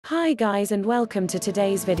Hi guys and welcome to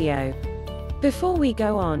today's video. Before we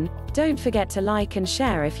go on, don't forget to like and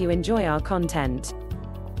share if you enjoy our content.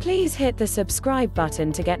 Please hit the subscribe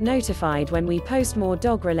button to get notified when we post more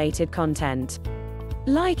dog-related content.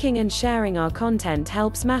 Liking and sharing our content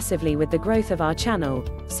helps massively with the growth of our channel,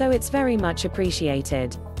 so it's very much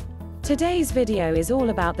appreciated. Today's video is all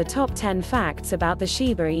about the top 10 facts about the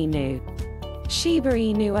Shiba Inu. Shiba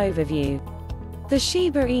Inu overview. The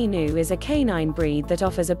Shiba Inu is a canine breed that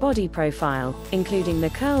offers a body profile, including the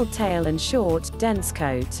curled tail and short, dense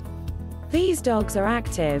coat. These dogs are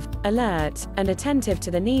active, alert, and attentive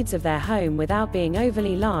to the needs of their home without being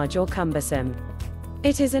overly large or cumbersome.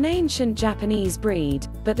 It is an ancient Japanese breed,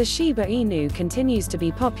 but the Shiba Inu continues to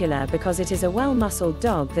be popular because it is a well-muscled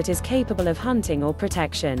dog that is capable of hunting or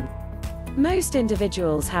protection. Most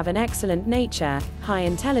individuals have an excellent nature, high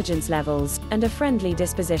intelligence levels, and a friendly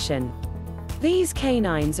disposition. These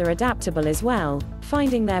canines are adaptable as well,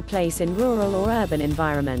 finding their place in rural or urban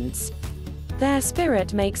environments. Their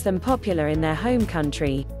spirit makes them popular in their home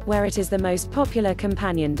country, where it is the most popular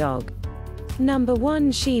companion dog. Number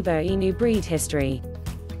 1. Shiba Inu breed history.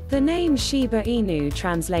 The name Shiba Inu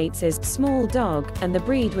translates as small dog, and the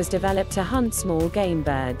breed was developed to hunt small game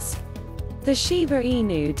birds. The Shiba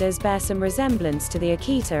Inu does bear some resemblance to the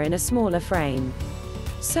Akita in a smaller frame.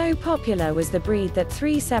 So popular was the breed that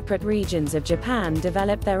 3 separate regions of Japan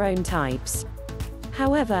developed their own types.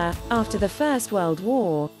 However, after the First World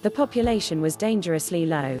War, the population was dangerously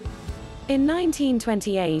low. In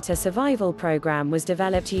 1928, a survival program was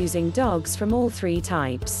developed using dogs from all 3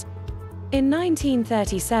 types. In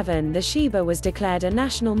 1937, the Shiba was declared a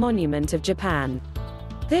national monument of Japan.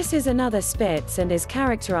 This is another spitz and is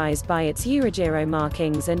characterized by its Urogiro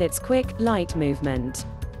markings and its quick, light movement.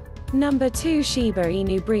 Number 2. Shiba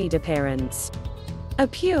Inu breed appearance. A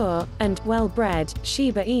pure, and well-bred,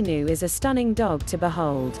 Shiba Inu is a stunning dog to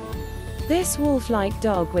behold. This wolf-like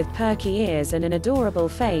dog with perky ears and an adorable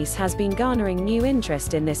face has been garnering new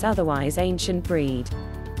interest in this otherwise ancient breed.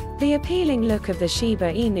 The appealing look of the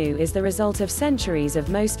Shiba Inu is the result of centuries of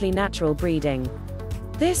mostly natural breeding.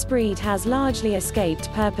 This breed has largely escaped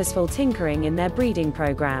purposeful tinkering in their breeding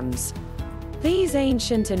programs. These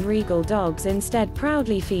ancient and regal dogs instead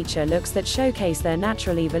proudly feature looks that showcase their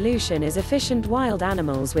natural evolution as efficient wild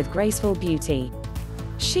animals with graceful beauty.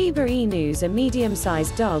 Shiba Inus are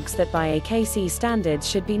medium-sized dogs that by AKC standards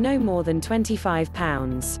should be no more than 25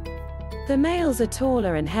 pounds. The males are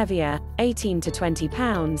taller and heavier, 18 to 20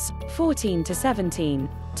 pounds, 14 to 17,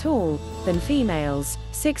 tall, than females,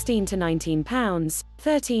 16 to 19 pounds,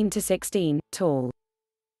 13 to 16, tall.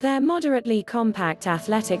 Their moderately compact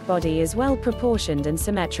athletic body is well proportioned and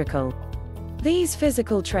symmetrical. These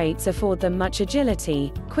physical traits afford them much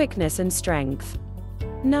agility, quickness and strength.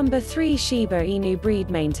 Number 3. Shiba Inu breed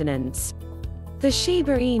maintenance. The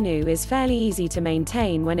Shiba Inu is fairly easy to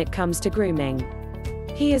maintain when it comes to grooming.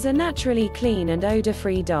 He is a naturally clean and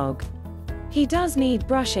odor-free dog. He does need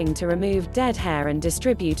brushing to remove dead hair and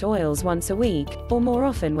distribute oils once a week, or more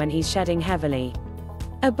often when he's shedding heavily.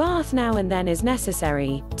 A bath now and then is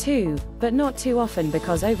necessary, too, but not too often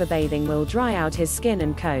because overbathing will dry out his skin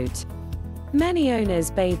and coat. Many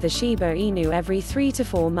owners bathe the Shiba Inu every 3 to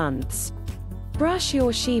 4 months. Brush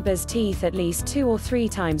your Shiba's teeth at least 2 or 3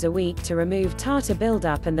 times a week to remove tartar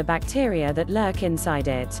buildup and the bacteria that lurk inside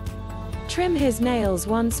it. Trim his nails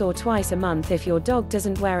once or twice a month if your dog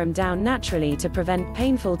doesn't wear them down naturally to prevent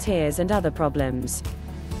painful tears and other problems.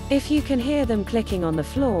 If you can hear them clicking on the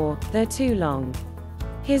floor, they're too long.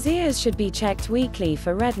 His ears should be checked weekly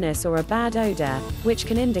for redness or a bad odor, which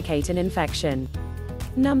can indicate an infection.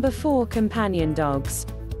 Number 4. Companion dogs.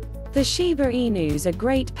 The Shiba Inus are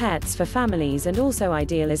great pets for families and also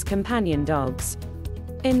ideal as companion dogs.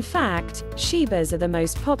 In fact, Shibas are the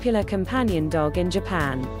most popular companion dog in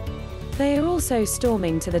Japan. They are also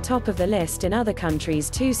storming to the top of the list in other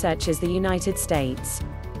countries too, such as the United States.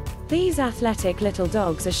 These athletic little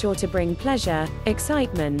dogs are sure to bring pleasure,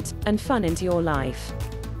 excitement, and fun into your life.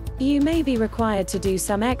 You may be required to do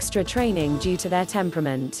some extra training due to their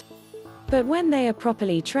temperament. But when they are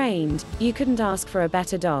properly trained, you couldn't ask for a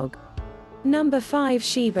better dog. Number 5.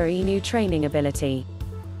 Shiba Inu training ability.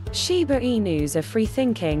 Shiba Inus are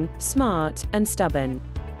free-thinking, smart, and stubborn.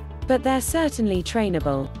 But they're certainly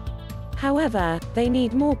trainable. However, they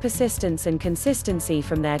need more persistence and consistency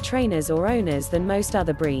from their trainers or owners than most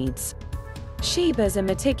other breeds. Shibas are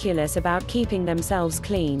meticulous about keeping themselves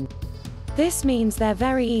clean. This means they're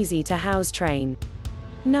very easy to house train.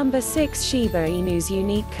 Number 6. Shiba Inu's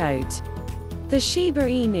unique coat. The Shiba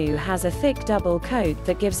Inu has a thick double coat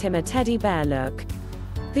that gives him a teddy bear look.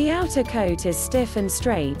 The outer coat is stiff and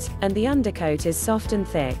straight, and the undercoat is soft and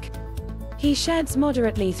thick. He sheds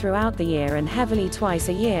moderately throughout the year and heavily twice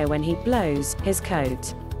a year when he blows his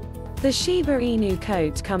coat. The Shiba Inu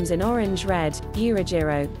coat comes in orange red,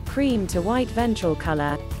 urigiro, cream to white ventral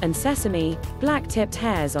color, and sesame, black-tipped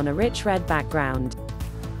hairs on a rich red background.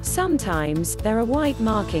 Sometimes, there are white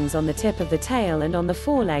markings on the tip of the tail and on the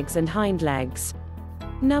forelegs and hind legs.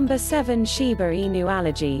 Number 7. Shiba Inu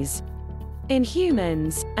allergies. In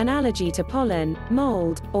humans, an allergy to pollen,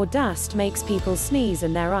 mold, or dust makes people sneeze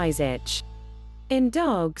and their eyes itch. In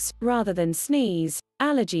dogs, rather than sneeze,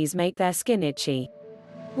 allergies make their skin itchy.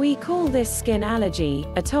 We call this skin allergy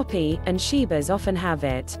atopy, and Shibas often have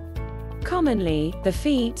it. Commonly, the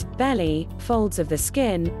feet, belly, folds of the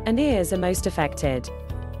skin, and ears are most affected.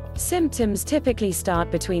 Symptoms typically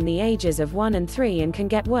start between the ages of 1 and 3 and can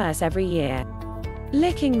get worse every year.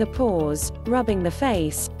 Licking the paws, rubbing the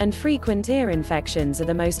face, and frequent ear infections are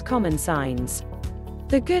the most common signs.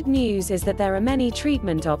 The good news is that there are many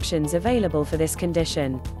treatment options available for this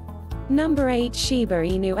condition. Number 8. Shiba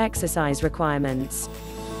Inu exercise requirements.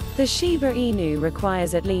 The Shiba Inu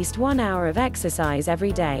requires at least 1 hour of exercise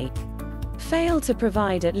every day. Fail to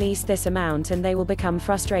provide at least this amount and they will become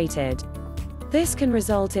frustrated. This can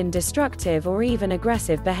result in destructive or even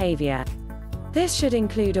aggressive behavior. This should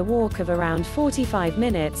include a walk of around 45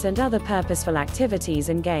 minutes and other purposeful activities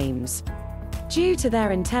and games. Due to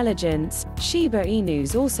their intelligence, Shiba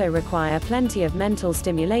Inus also require plenty of mental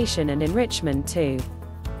stimulation and enrichment too.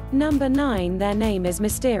 Number 9. Their name is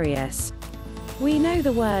mysterious. We know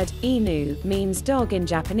the word Inu means dog in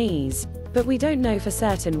Japanese, but we don't know for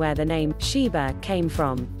certain where the name Shiba came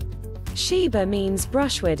from. Shiba means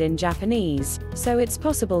brushwood in Japanese, so it's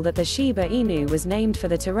possible that the Shiba Inu was named for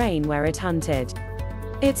the terrain where it hunted.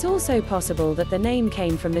 It's also possible that the name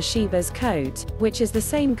came from the Shiba's coat, which is the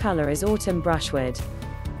same color as autumn brushwood.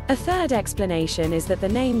 A third explanation is that the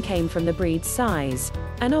name came from the breed's size.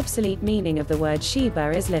 An obsolete meaning of the word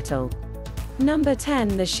Shiba is little. Number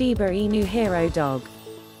 10. The Shiba Inu hero dog.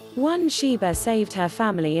 One Shiba saved her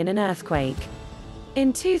family in an earthquake.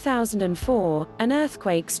 In 2004, an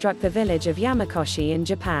earthquake struck the village of Yamakoshi in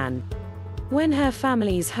Japan. When her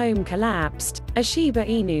family's home collapsed, a Shiba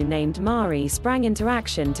Inu named Mari sprang into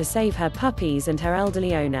action to save her puppies and her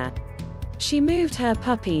elderly owner. She moved her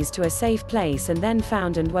puppies to a safe place and then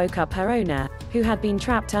found and woke up her owner, who had been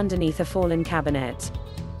trapped underneath a fallen cabinet.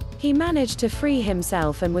 He managed to free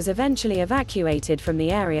himself and was eventually evacuated from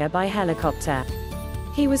the area by helicopter.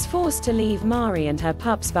 He was forced to leave Mari and her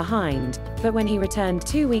pups behind, but when he returned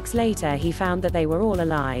 2 weeks later he found that they were all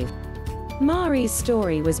alive. Mari's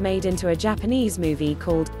story was made into a Japanese movie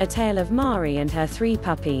called A Tale of Mari and Her 3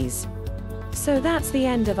 Puppies. So that's the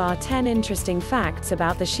end of our 10 interesting facts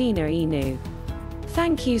about the Shiba Inu.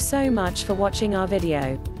 Thank you so much for watching our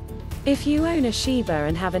video. If you own a Shiba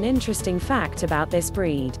and have an interesting fact about this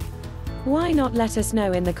breed, why not let us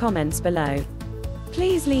know in the comments below?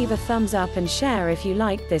 Please leave a thumbs up and share if you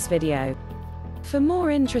liked this video. For more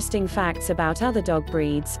interesting facts about other dog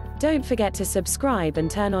breeds, don't forget to subscribe and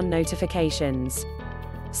turn on notifications.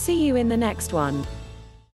 See you in the next one.